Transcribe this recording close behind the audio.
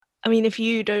I mean, if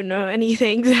you don't know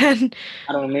anything, then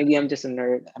I don't know. Maybe I'm just a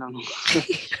nerd. I don't know.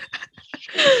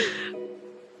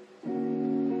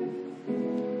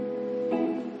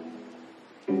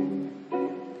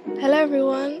 hello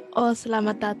everyone, or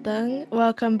selamat datang.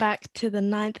 Welcome back to the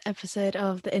 9th episode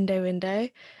of the Indo Window.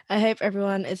 I hope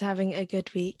everyone is having a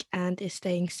good week and is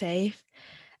staying safe.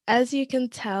 As you can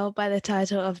tell by the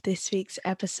title of this week's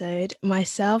episode,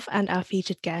 myself and our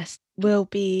featured guest will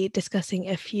be discussing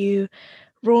a few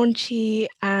raunchy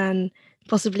and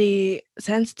possibly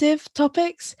sensitive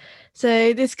topics.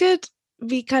 So this could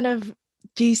be kind of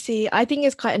juicy. I think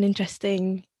it's quite an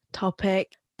interesting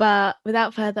topic. But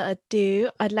without further ado,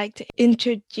 I'd like to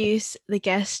introduce the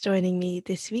guest joining me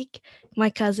this week, my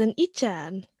cousin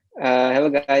Ichan. Hello,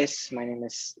 guys. My name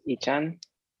is Ican.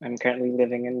 I'm currently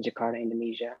living in Jakarta,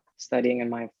 Indonesia, studying in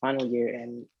my final year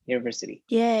in university.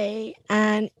 Yay.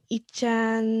 And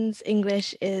Ichan's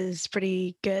English is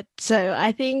pretty good. So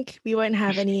I think we won't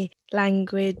have any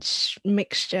language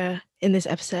mixture in this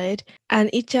episode.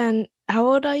 And Ichan, how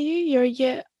old are you? You're a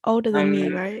year older than me,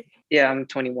 Um, right? yeah, I'm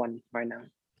 21 right now.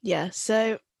 Yeah.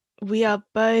 So we are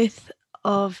both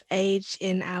of age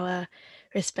in our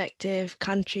respective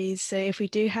countries. So if we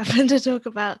do happen to talk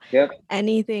about Yep.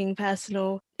 anything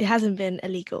personal, it hasn't been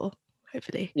illegal,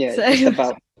 hopefully. Yeah, So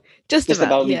just just about,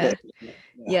 about legal. yeah. Yeah.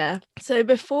 Yeah. So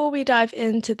before we dive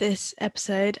into this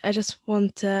episode, I just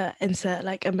want to insert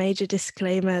like a major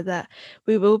disclaimer that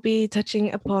we will be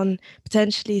touching upon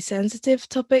potentially sensitive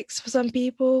topics for some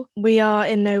people. We are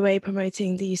in no way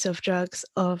promoting the use of drugs,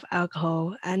 of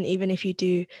alcohol, and even if you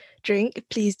do drink,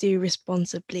 please do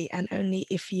responsibly and only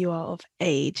if you are of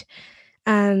age.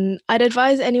 And I'd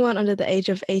advise anyone under the age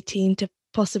of 18 to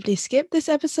possibly skip this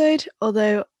episode,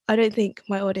 although I don't think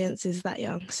my audience is that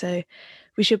young. So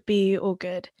we should be all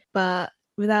good. But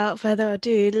without further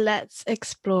ado, let's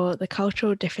explore the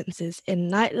cultural differences in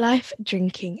nightlife,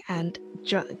 drinking, and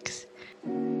drugs.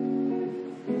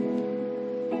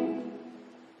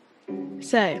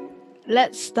 So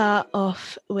let's start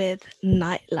off with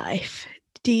nightlife.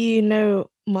 Do you know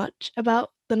much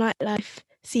about the nightlife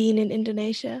scene in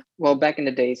Indonesia? Well, back in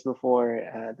the days before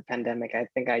the pandemic, I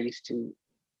think I used to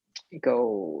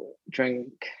go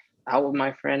drink out with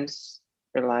my friends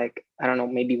for like, I don't know,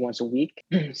 maybe once a week.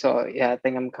 So, yeah, I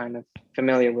think I'm kind of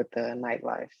familiar with the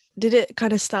nightlife. Did it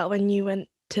kind of start when you went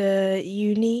to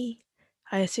uni,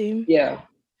 I assume? Yeah.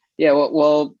 Yeah,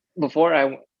 well, before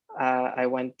I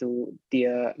went to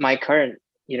the my current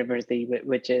university,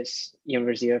 which is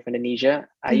University of Indonesia.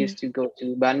 I Mm. used to go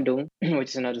to Bandung, which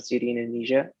is another city in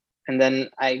Indonesia, and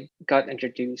then I got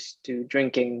introduced to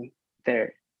drinking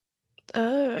there.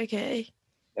 Oh, okay.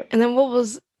 Yep. And then what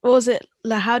was it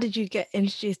like? How did you get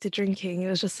introduced to drinking? It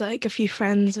was just like a few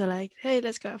friends were like, "Hey,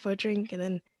 let's go out for a drink," and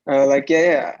then Like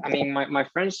yeah. I mean, my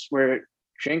friends were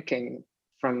drinking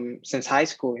from since high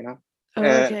school. oh,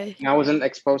 okay, And I wasn't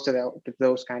exposed to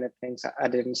those kind of things. I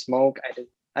didn't smoke.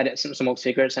 I didn't smoke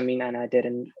cigarettes. I mean, and I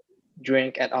didn't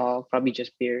drink at all. Probably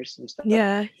just beers and stuff.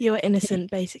 yeah, you were innocent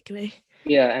basically.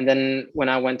 Yeah, and then when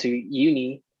I went to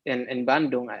uni in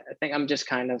Bandung, I think I'm just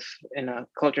kind of in a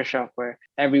culture shock where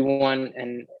everyone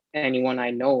and anyone I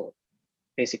know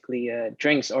basically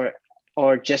drinks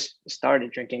or just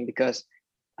started drinking because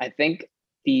I think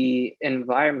the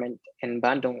environment in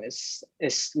Bandung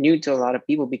is new to a lot of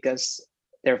people because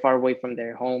they're far away from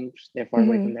their homes, they're far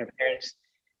away Hmm. from their parents.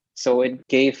 So it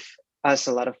gave us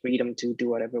a lot of freedom to do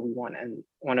whatever we want, and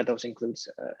one of those includes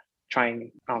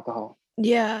trying alcohol.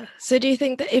 Yeah. So do you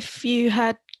think that if you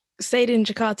had stayed in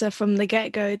Jakarta from the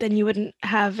get-go, then you wouldn't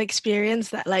have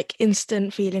experienced that like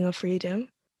instant feeling of freedom?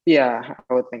 Yeah,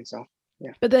 I would think so.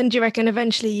 Yeah, But then do you reckon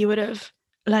eventually you would have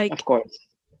of like course.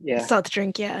 Yeah. started to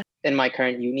drink? Yeah. In my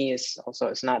current uni is also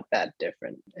it's not that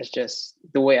different. It's just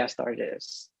the way I started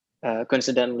is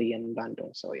coincidentally in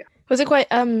Bandung. So yeah. Was it quite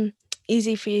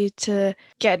easy for you to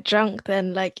get drunk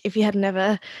then? Like if you had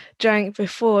never drank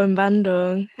before in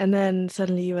Bandung and then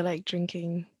suddenly you were like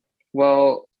drinking.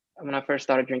 Well, when I first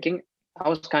started drinking, I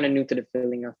was kind of new to the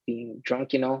feeling of being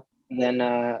drunk. And then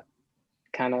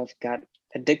kind of got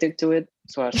addicted to it.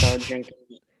 So I started drinking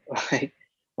like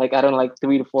like I don't know, like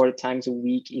 3 to 4 times a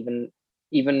week.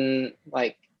 Even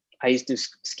like I used to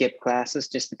skip classes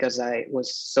just because I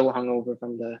was so hungover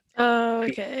from the Oh,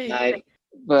 previous okay. night.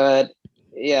 But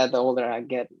yeah, the older I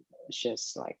get, it's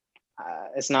just like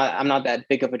it's not. I'm not that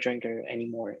big of a drinker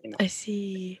anymore. I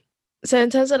see. So in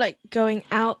terms of like going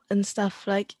out and stuff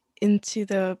like into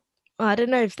the well, I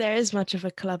don't know if there is much of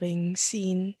a clubbing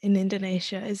scene in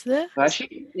Indonesia, is there?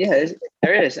 Actually, yeah,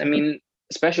 there is. I mean,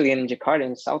 especially in Jakarta,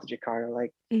 in South Jakarta,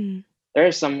 like Mm. there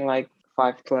are some like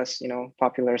 5 plus,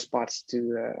 popular spots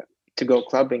to go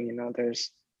clubbing.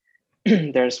 There's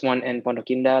There's one in Pondok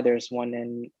Indah. There's one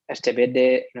in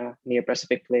STBD, near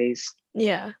Pacific Place.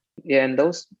 Yeah. Yeah, and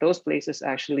those places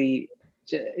actually,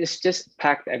 it's just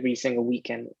packed every single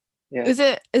weekend. Yeah, Is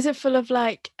it full of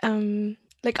like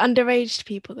underage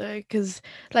people though? Because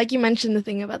like you mentioned the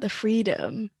thing about the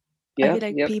freedom, I yeah, feel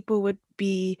like yep, people would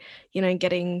be,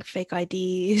 getting fake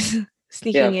IDs, yeah,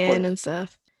 sneaking of in course. and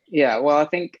stuff. Yeah, well, I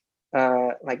think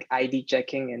like ID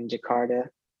checking in Jakarta,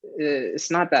 it's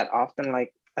not that often.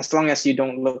 Like as long as you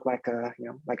don't look like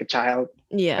like a child,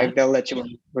 Yeah. like they'll let you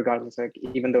in regardless. Like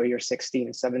even though you're 16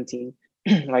 and 17,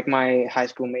 like my high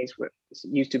school mates were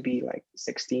used to be like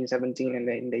 16, 17, and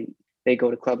then they go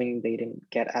to clubbing, they didn't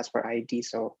get asked for ID.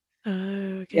 So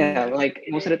Oh, yeah, okay. like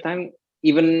most of the time,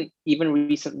 even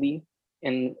recently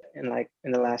in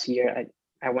the last year,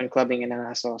 I went clubbing and then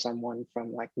I saw someone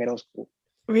from like middle school.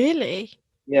 Really?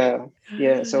 Yeah,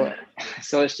 yeah. Uh, So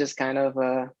so it's just kind of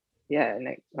yeah,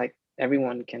 and like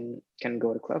everyone can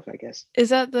go to clubs, I guess. is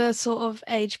that the sort of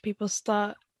age people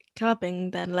start clubbing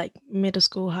then, like middle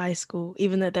school, high school,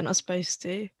 even though they're not supposed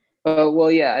to? Well,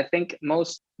 yeah, I think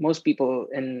most people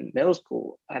in middle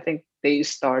school, I think they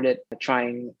started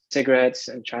trying cigarettes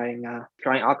and trying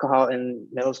alcohol in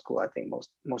middle school. I think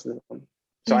most of them.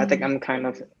 So I think Mm. I'm kind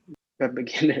of a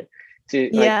beginner to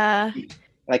Yeah.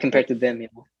 like compared to them,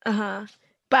 Uh-huh.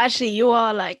 But actually you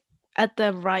are like at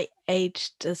the right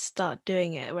age to start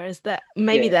doing it, whereas that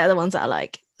maybe Yeah, they're the ones that are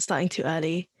like starting too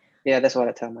early. yeah, that's what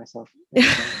I tell myself every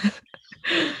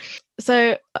time.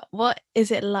 So what is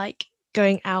it like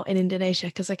going out in Indonesia?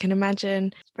 Because I can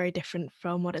imagine it's very different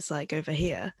from what it's like over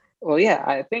here. Well, yeah,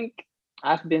 I think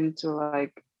I've been to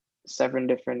like 7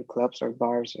 different clubs or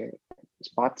bars or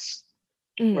spots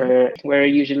Mm. where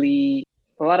usually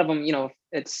a lot of them,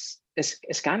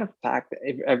 it's kind of packed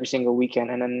every single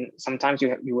weekend, and then sometimes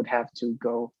you would have to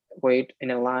go wait in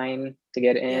a line to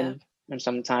get Yeah. in, and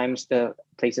sometimes the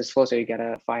place is full, so you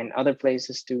gotta find other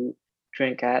places to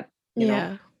drink at, you know.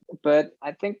 Yeah. But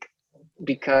I think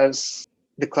because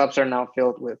the clubs are now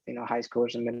filled with high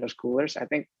schoolers and middle schoolers, I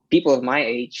think people of my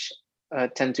age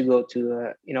tend to go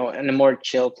to in the more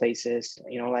chill places,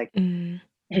 like Mm.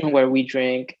 where we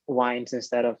drink wines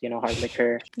instead of hard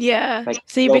liquor, Yeah. like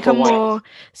So you local become wines. more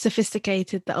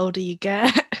sophisticated the older you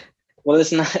get. Well,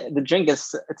 it's not the drink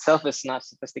is itself is not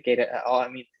sophisticated at all. I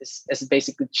mean, it's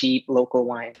basically cheap local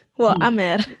wine. Well,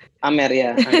 Amer. Amer,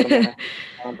 yeah, anggur merah,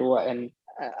 orang tua. And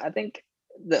I think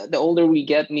the older we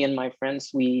get, me and my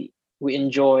friends, we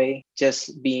enjoy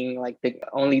just being like the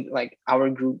only like our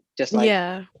group, just like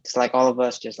Yeah. it's like all of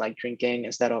us just like drinking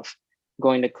instead of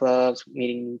going to clubs,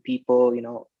 meeting new people,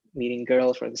 meeting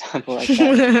girls, for example, like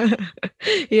that.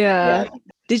 Yeah. Yeah,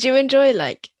 Did you enjoy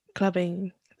like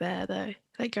clubbing there though?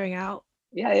 Like going out?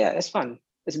 yeah, it's fun.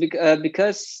 It's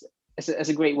because it's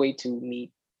a great way to meet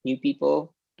new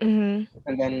people, Hmm.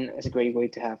 and then it's a great way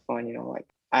to have fun. Like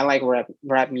I like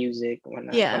rap music when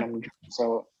Yeah. I'm drunk,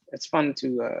 so it's fun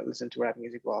to listen to rap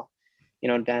music while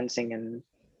dancing and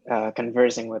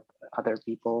conversing with other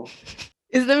people.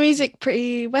 Is the music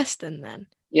pretty Western then?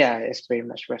 Yeah, it's very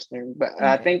much Western, but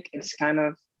I Okay. think it's kind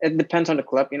of it depends on the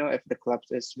club. If the club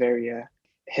is very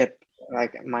hip,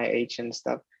 like my age and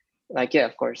stuff, like yeah,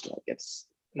 of course, like it's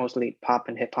mostly pop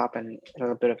and hip hop and a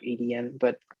little bit of EDM.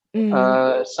 But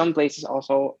Mm. some places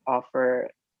also offer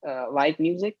live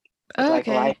music. It's Oh, like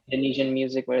live okay. Indonesian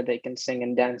music where they can sing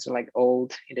and dance to like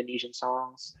old Indonesian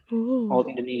songs, Ooh. old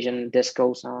Indonesian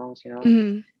disco songs.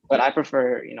 Mm. But I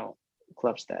prefer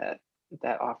clubs that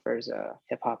offers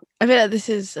hip hop. I feel like this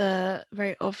is a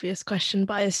very obvious question,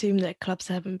 but I assume that clubs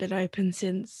haven't been open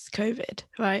since COVID,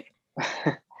 right?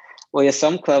 Well, yeah,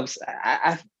 some clubs.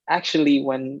 I've actually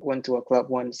went to a club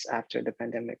once after the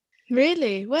pandemic.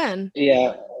 Really? When?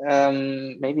 Yeah,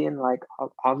 maybe in like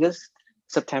August,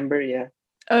 September. Yeah,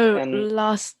 Oh, and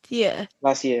last year.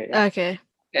 last year. Yeah, Okay.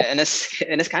 yeah, and it's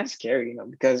and it's kind of scary,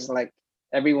 because like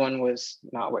everyone was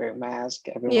not wearing masks.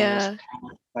 Everyone was Yeah.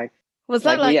 kind of like Was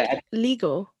that like yeah. like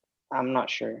legal? I'm not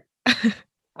sure.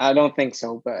 I don't think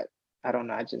so, but I don't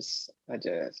know. I just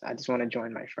want to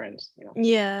join my friends.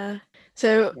 Yeah.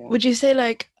 So Yeah. would you say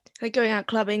like going out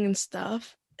clubbing and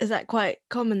stuff, is that quite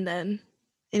common then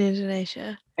in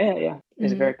Indonesia? Yeah, yeah.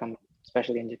 It's Mm. very common,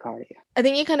 especially in Jakarta. I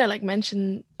think you kind of like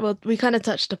mentioned, well, we kind of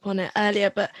touched upon it earlier,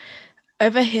 but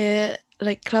over here,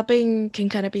 like clubbing can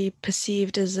kind of be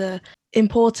perceived as a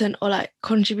important or like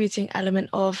contributing element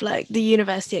of like the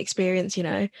university experience.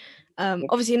 Yeah.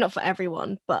 Obviously not for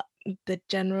everyone, but the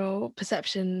general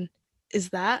perception is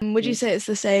that. Would you Mhm. say it's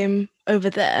the same over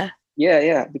there? Yeah,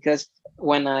 yeah. Because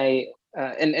when I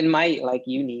in my like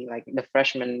uni, like the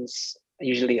freshmen's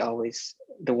usually always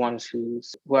the ones who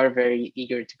are very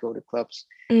eager to go to clubs,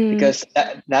 Mm, because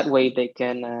that way they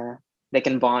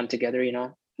can bond together,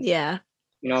 yeah.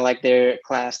 like their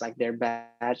class, like their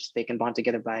batch, they can bond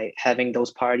together by having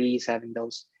those parties, having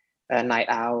those night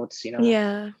outs,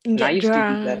 Yeah. And and I get used to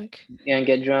do that, drunk. and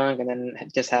get drunk and then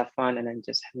just have fun, and then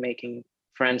just making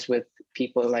friends with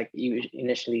people like you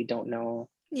initially don't know.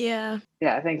 Yeah.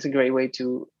 Yeah, I think it's a great way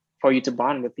to for you to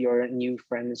bond with your new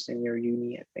friends in your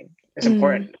uni. I think it's Mm.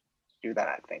 important to do that,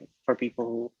 I think, for people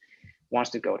who wants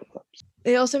to go to clubs.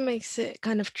 It also makes it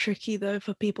kind of tricky though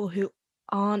for people who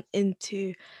aren't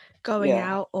into going Yeah.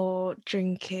 out or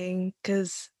drinking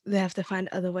because they have to find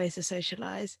other ways to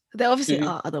socialize. There obviously Hmm.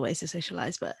 are other ways to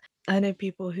socialize, but I know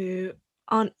people who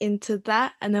aren't into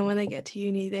that, and then when they get to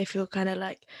uni they feel kind of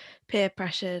like peer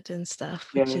pressured and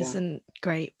stuff, Yeah, which yeah. isn't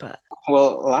great. But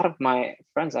Well, a lot of my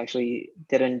friends actually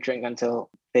didn't drink until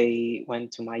they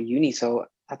went to my uni. So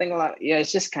I think a lot, yeah,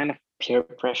 it's just kind of peer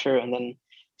pressure, and then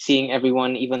seeing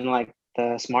everyone, even like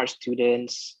the smart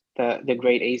students, the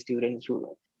grade A students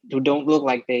who don't look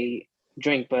like they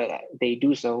drink, but they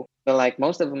do so. But like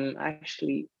most of them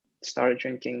actually started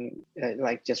drinking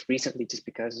like just recently, just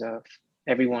because of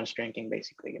everyone's drinking,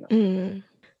 basically. mm.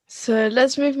 So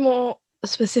let's move more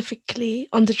specifically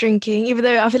onto drinking, even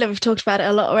though I feel like we've talked about it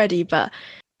a lot already. But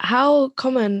how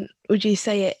common would you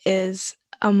say it is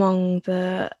among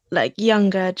the like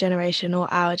younger generation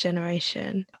or our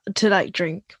generation to like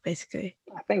drink, basically?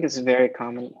 I think it's very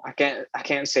common. I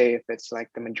can't say if it's like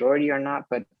the majority or not,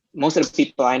 but most of the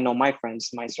people I know, my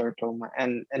friends, my circle,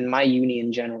 and my uni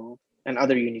in general, and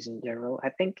other unis in general, I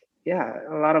think, yeah,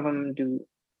 a lot of them do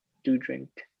drink.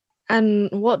 And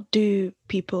what do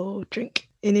people drink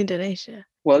in Indonesia?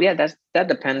 Well, yeah, that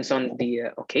depends on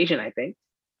the occasion, I think,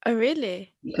 Oh,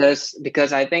 really?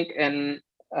 because I think, and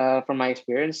from my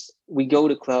experience, we go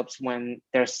to clubs when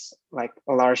there's like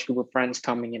a large group of friends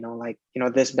coming, like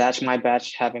this batch, my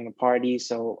batch having a party,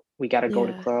 so we got to go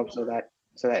to Yeah. clubs so that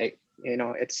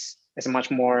it's a much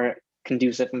more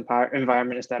conducive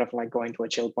environment, instead of like going to a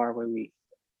chill bar where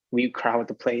we crowd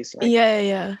the place, like. Yeah,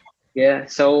 yeah. Yeah,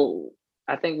 so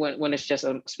I think when it's just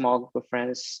a small group of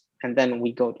friends, and then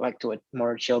we go like to a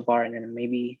more chill bar, and then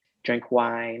maybe drink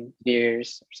wine,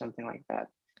 beers, or something like that.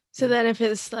 So then if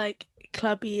it's like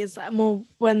clubby, is that more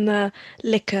when the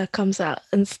liquor comes out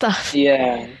and stuff?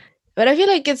 Yeah, But I feel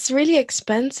like it's really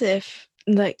expensive,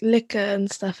 like liquor and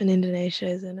stuff in Indonesia,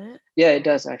 isn't it? yeah, it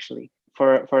does actually.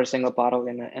 For a single bottle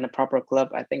in a proper club,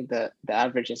 I think the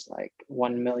average is like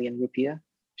 1 million rupiah,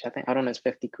 which I don't know, is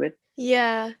 50 quid.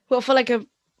 Yeah. Well, for like a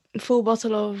full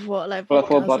bottle of what, like For a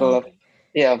full vodka or bottle of, something.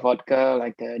 yeah, vodka,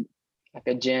 like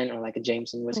a gin or like a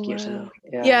Jameson Oh, whiskey or something. wow.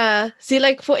 Yeah. Yeah. See,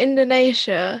 like for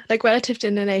Indonesia, like relative to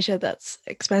Indonesia, that's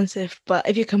expensive. But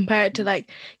if you compare it to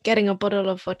like getting a bottle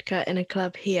of vodka in a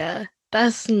club here,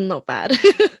 that's not bad.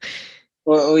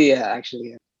 Well, oh yeah,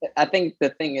 actually, yeah. I think the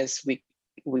thing is we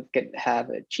could have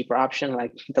a cheaper option,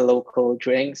 like the local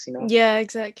drinks. Yeah,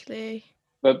 exactly.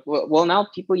 But well, now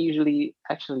people usually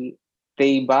actually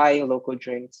they buy local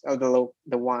drinks or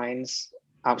the wines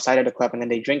outside of the club, and then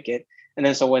they drink it, and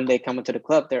then so when they come into the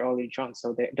club, they're already drunk,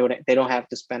 so they don't have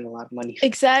to spend a lot of money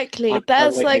Exactly. on club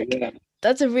That's liquor. like Yeah,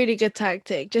 that's a really good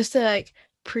tactic just to like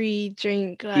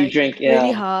pre-drink you like drink.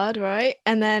 really Yeah. hard, right?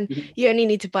 And then Mhm. you only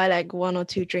need to buy like one or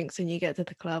two drinks when you get to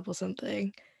the club or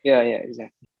something. Yeah, yeah,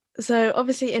 exactly. So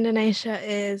obviously Indonesia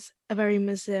is a very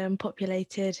Muslim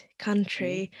populated Mhm.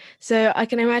 country. So I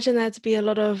can imagine there to be a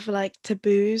lot of like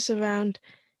taboos around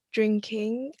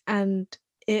drinking and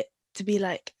it to be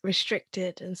like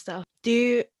restricted and stuff. Do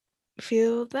you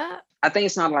feel that? I think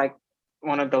it's not like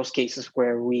one of those cases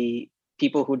where we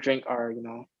people who drink are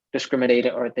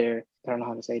discriminated, or they're, I don't know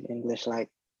how to say it in English, like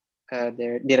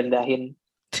they're direndahin.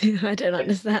 I don't Like,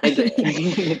 understand.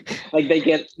 like,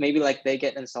 like they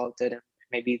get insulted, and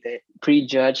maybe they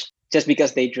prejudged just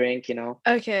because they drink.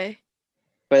 Okay.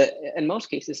 But in most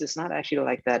cases, it's not actually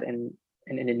like that in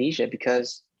Indonesia,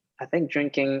 because I think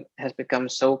drinking has become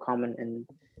so common,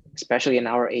 especially in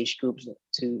our age groups,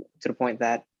 to the point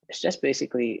that it's just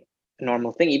basically a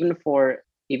normal thing.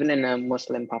 Even in a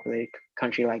Muslim populated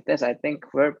country like this, I think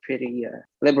we're pretty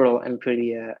liberal and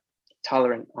pretty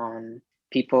tolerant on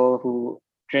people who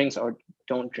drinks or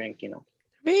don't drink.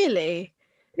 Really?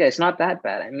 Yeah, it's not that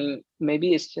bad. I mean,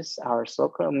 maybe it's just our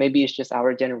circle, maybe it's just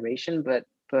our generation, but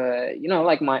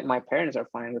like my parents are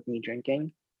fine with me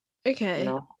drinking, you Okay.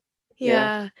 know. Yeah.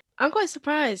 Yeah. I'm quite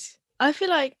surprised. I feel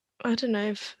like, I don't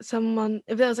know, if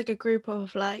there was like a group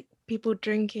of like people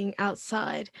drinking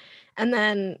outside and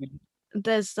then Mhm.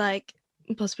 there's like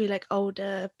possibly like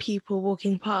older people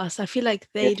walking past, I feel like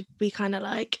Yeah, they'd be kind of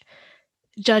like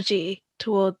judgy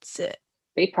towards it.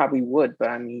 they probably would, but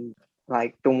I mean,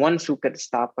 like the ones who could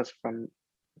stop us from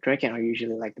drinking are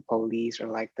usually like the police or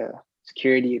like the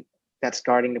security that's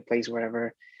guarding the place,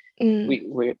 wherever Mm.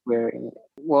 we're in.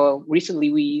 Well, recently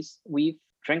we've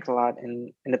drank a lot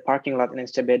in the parking lot in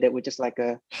Instabede, which is like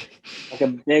a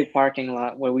big parking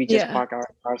lot where we just Yeah. park our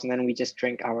cars and then we just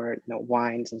drink our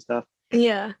wines and stuff.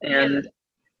 Yeah. And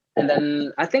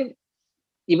then I think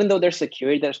even though there's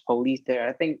security, there's police there,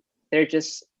 I think they're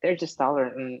just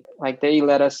tolerant, and like they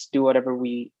let us do whatever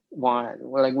we want.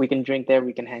 Well, like we can drink there,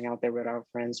 we can hang out there with our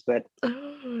friends, but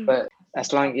Oh, but as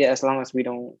long as we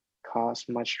don't cause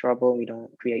much trouble, we don't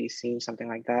create a scene, something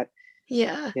like that.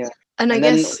 yeah. Yeah. And I And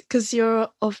then guess because you're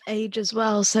of age as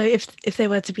well, so if they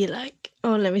were to be like,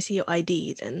 "Oh, let me see your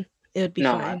ID," then it would be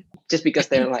no, fine. just because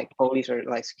they're like police or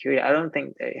like security, I don't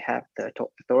think they have the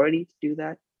authority to do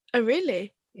that. Oh,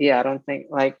 really? Yeah, I don't think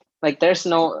like there's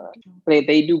no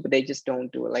they do, but they just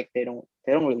don't do it. Like they don't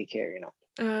really care.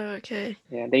 Oh, okay.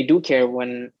 Yeah, they do care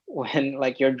when when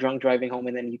like you're drunk driving home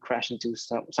and then you crash into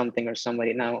something or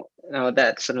somebody. Now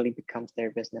that suddenly becomes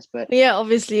their business. But Yeah,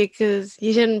 obviously, because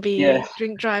you shouldn't yeah, be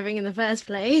drink driving in the first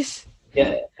place.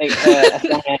 yeah,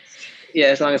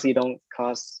 as long as you don't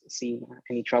cause see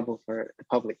any trouble for the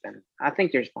public, then I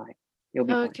think you're fine. You'll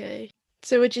be fine. Okay.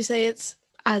 So would you say it's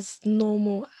as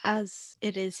normal as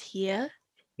it is here?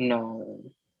 No,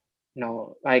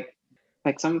 no, like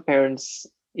some parents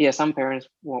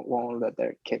won't let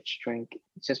their kids drink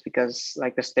just because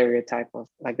like the stereotype of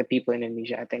like the people in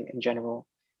Indonesia, I think in general,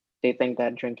 they think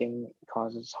that drinking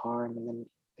causes harm and then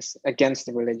it's against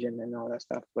the religion and all that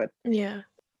stuff. But Yeah.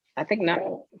 I think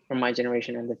now from my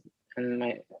generation and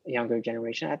my younger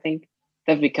generation, I think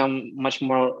they've become much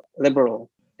more liberal,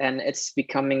 and it's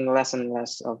becoming less and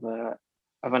less of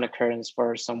an occurrence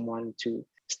for someone to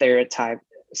stereotype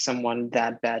someone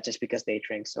that bad just because they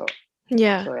drink. So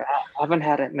Yeah. so I haven't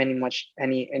had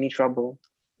any trouble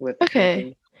with Okay.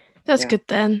 drinking. That's Yeah. good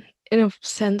then. In a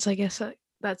sense, I guess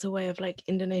that's a way of like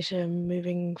Indonesia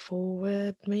moving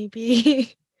forward,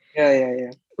 maybe.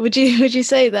 Yeah. Would you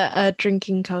say that a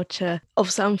drinking culture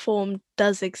of some form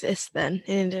does exist then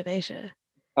in Indonesia?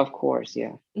 Of course,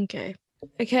 yeah. Okay.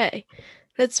 Okay.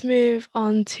 Let's move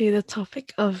on to the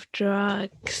topic of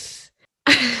drugs.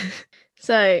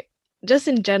 So, just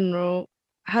in general,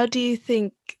 how do you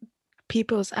think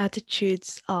people's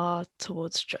attitudes are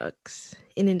towards drugs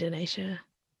in Indonesia?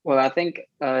 Well, I think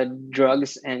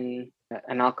drugs and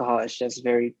alcohol is just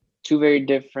two very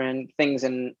different things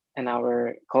in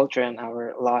our culture and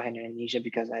our law in Indonesia.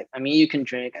 Because I mean, you can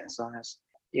drink as long as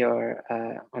you're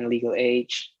on legal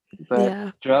age, but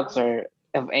Yeah, drugs are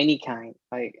of any kind,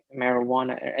 like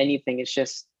marijuana or anything. It's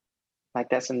just like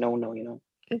that's a no.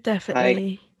 Like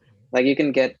definitely. like you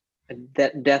can get a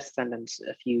death sentence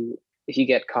if you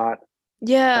get caught.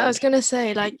 Yeah, I Uh, was gonna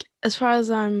say, like, as far as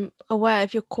I'm aware,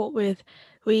 if you're caught with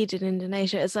weed in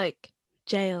Indonesia, it's like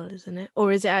jail, isn't it?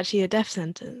 Or is it actually a death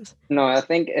sentence? No, I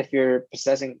think if you're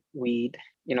possessing weed,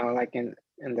 like in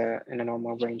the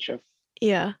normal range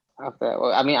Yeah. of the,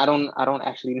 well, I mean, I don't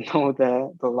actually know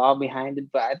the law behind it,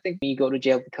 but I think you go to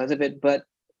jail because of it. But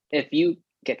if you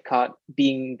get caught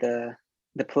being the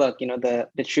plug, the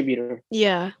distributor,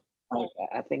 Yeah. like,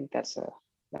 I think that's a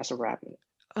wrap.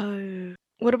 Oh.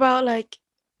 What about like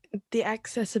the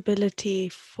accessibility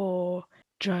for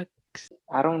drugs?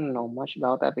 I don't know much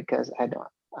about that because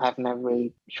I've never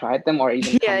really tried them or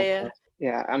even Yeah, come yeah. across,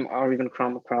 yeah, or even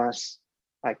come across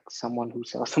like someone who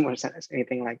sells them or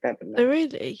anything like that. But Oh, no.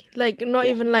 really? Like, not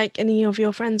Yeah. even like any of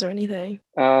your friends or anything?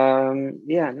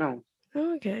 Yeah, no.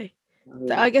 Oh, okay.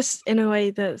 Not I really. guess in a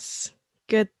way that's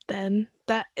good then.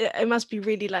 That it must be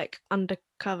really like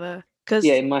undercover. Yeah, Because,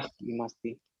 it must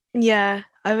be. yeah,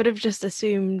 I would have just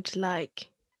assumed like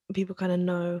people kind of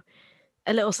know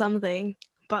a little something.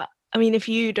 But I mean, if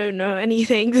you don't know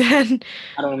anything, then.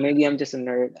 I don't know, maybe I'm just a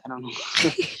nerd. I don't know.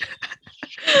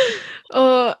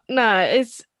 Or, no,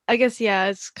 I guess, yeah,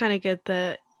 it's kind of good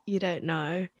that you don't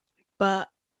know. But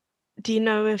do you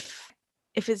know if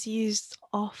it's used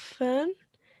often?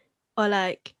 Or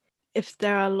like if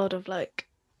there are a lot of like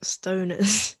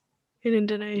stoners in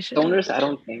Indonesia. Stoners, I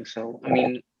don't think so. I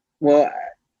mean, well,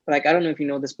 like I don't know if you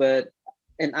know this, but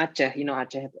in Aceh,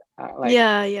 Aceh, like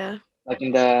Yeah, yeah.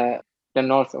 in the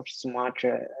north of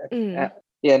Sumatra, uh, Mm.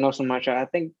 yeah, North Sumatra. I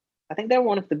think they're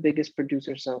one of the biggest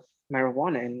producers of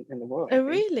marijuana in the world. I Oh,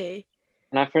 think, really?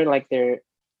 and I've heard like their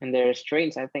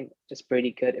strains. I think it's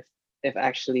pretty good if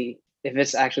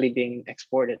it's actually being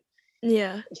exported.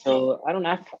 Yeah. So I don't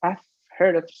know. I've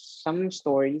heard of some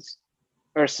stories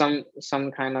or some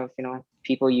kind of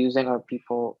people using or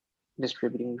people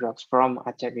distributing drugs from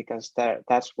Aceh because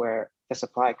that's where the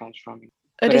supply comes from.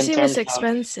 Oh, But they in seem it's terms of,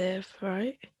 expensive,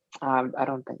 right? I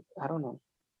don't know.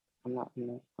 I'm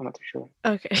not too sure.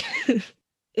 Okay.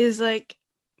 Is like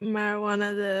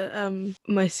marijuana the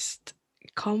most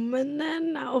common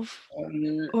then out of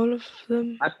Um, all of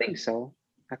them? I think so.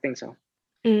 I think so.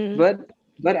 Mm.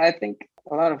 But I think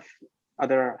a lot of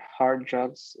other hard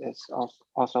drugs is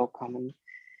also common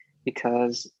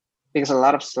because a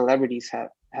lot of celebrities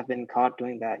have been caught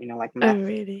doing that. You know, like Oh, meth.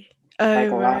 really? Oh,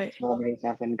 Like a lot of right. celebrities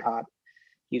have been caught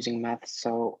using meth.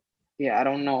 So yeah, I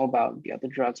don't know about the other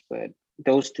drugs, but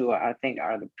those two I think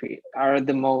are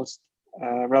the most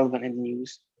relevant in the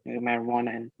news. You know,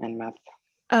 marijuana and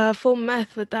meth. For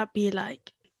meth, would that be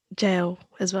like jail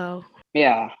as well?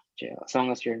 Yeah, jail. As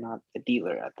long as you're not a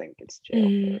dealer, I think it's jail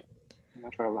Mm.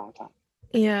 for a long time.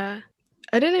 Yeah.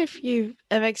 I don't know if you've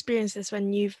ever experienced this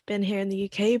when you've been here in the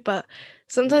UK, but Mhm.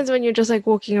 sometimes when you're just like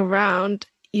walking around,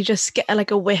 you just get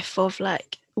like a whiff of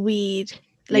like weed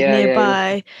like Yeah, yeah, yeah.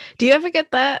 nearby. Do you ever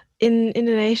get that in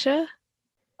Indonesia?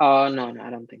 Oh no, no, I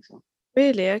don't think so.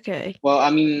 Really? Okay. Well, I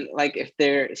mean, like if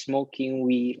they're smoking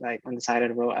weed like on the side of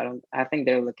the road, I don't. I think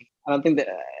they're looking. I don't think that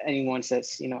anyone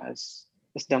says as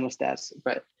dumb as that.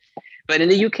 But in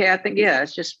the UK, I think yeah,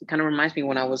 it's just kind of reminds me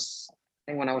when I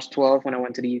think when I was 12 when I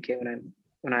went to the UK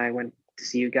when I went to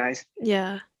see you guys.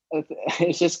 Yeah.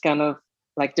 It's just kind of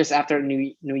like just after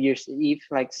New Year's Eve,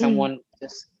 like Mm.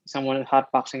 someone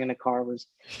hotboxing in a car was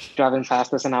driving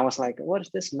past us, and I was like, "What is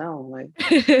this smell?" Like,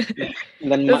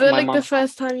 and then Was it my like the mom,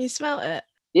 first time you smelt it?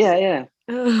 yeah, yeah,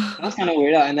 that was Oh. kind of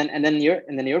weird. And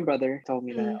then your brother told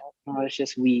me that Mm. oh, it's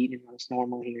just weed, it's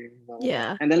normal here, blah blah blah.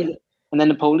 Yeah. And then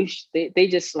the police they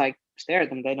just like stare at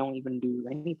them. They don't even do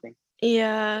anything.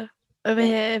 Yeah. Over Yeah.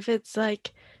 here, if it's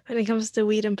like when it comes to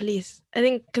weed and police, I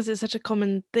think because it's such a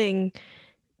common thing,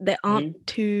 they aren't Mhm.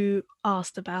 too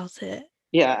asked about it.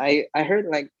 Yeah, I heard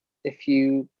like if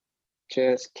you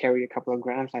just carry a couple of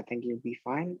grams, I think you'll be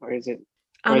fine. Or I'm is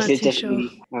not it too just sure.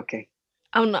 weed? Okay.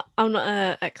 I'm not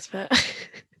an expert.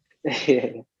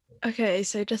 Yeah, Okay,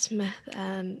 so just meth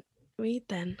and weed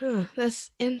then. Oh, that's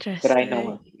but I know interesting. it. Yeah, I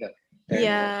know it.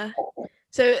 Yeah.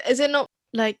 So is it not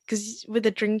like because with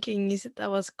the drinking, you said that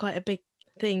was quite a big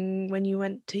thing when you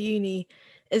went to uni?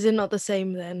 Is it not the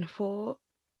same then for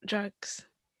drugs?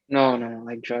 No, no, no,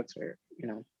 like drugs are,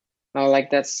 no, like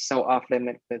that's so off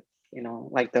limit with,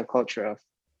 like the culture of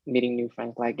meeting new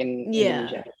friends. Like in Yeah.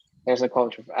 Indonesia, there's a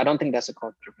culture. I don't think that's a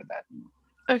culture for that.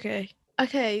 Okay.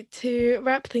 Okay, to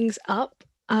wrap things up,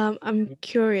 I'm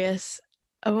curious.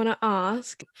 I want to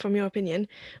ask, from your opinion,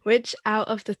 which out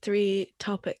of the three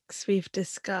topics we've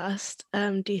discussed,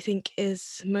 do you think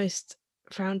is most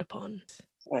frowned upon?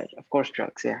 Of course,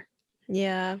 drugs, yeah.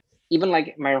 Yeah. Even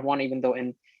like marijuana, even though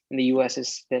in the US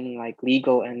it's been like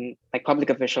legal and like public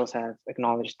officials have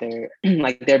acknowledged their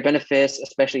like their benefits,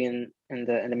 especially in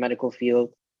the medical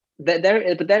field. But there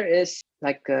is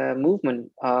like a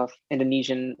movement of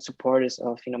Indonesian supporters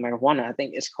of marijuana. I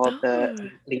think it's called the Oh.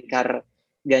 Lingkar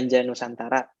Ganja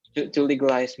Nusantara to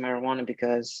legalize marijuana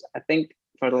because I think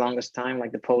for the longest time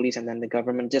like the police and then the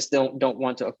government just don't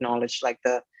want to acknowledge like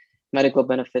the medical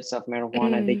benefits of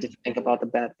marijuana. They Mm. just think about the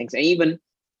bad things. And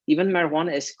even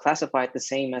marijuana is classified the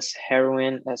same as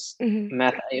heroin, as Hmm.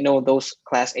 meth, those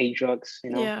class A drugs,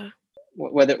 Yeah.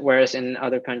 whereas in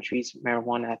other countries,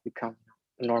 marijuana has become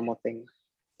a normal thing,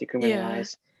 Yeah.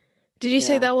 decriminalized. Did you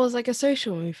say Yeah. that was like a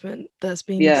social movement that's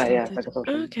been Yeah, it's like started? a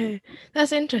social movement. Okay,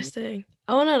 that's Mhm. interesting.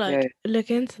 I want to Yeah, like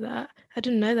look into that. I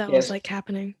didn't know that was yes. like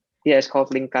happening. Yeah, it's called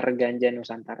Lingkar Ganja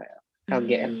Nusantara,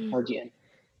 LGN, Mm. LGN.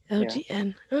 Yeah.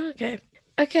 LGN. Okay.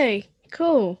 Okay,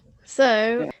 cool.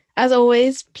 So, Yeah. as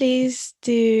always, please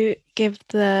do give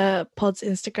the pod's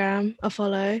Instagram a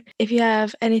follow. If you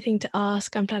have anything to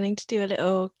ask, I'm planning to do a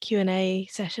little Q&A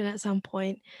session at some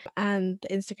point, and the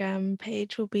Instagram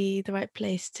page will be the right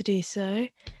place to do so.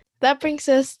 That brings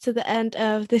us to the end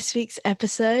of this week's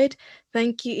episode.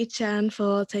 Thank you, Ichan,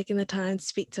 for taking the time to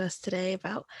speak to us today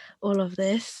about all of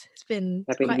this. It's been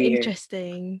Happy to quite be here.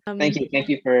 interesting. Thank you. Thank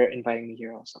you for inviting me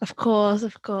here also. Of course,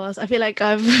 of course. I feel like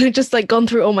I've just like gone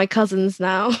through all my cousins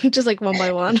now, just like one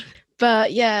by one.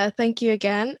 But yeah, thank you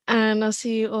again. And I'll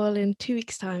see you all in 2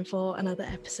 weeks' time for another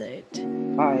episode.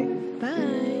 Bye.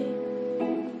 Bye.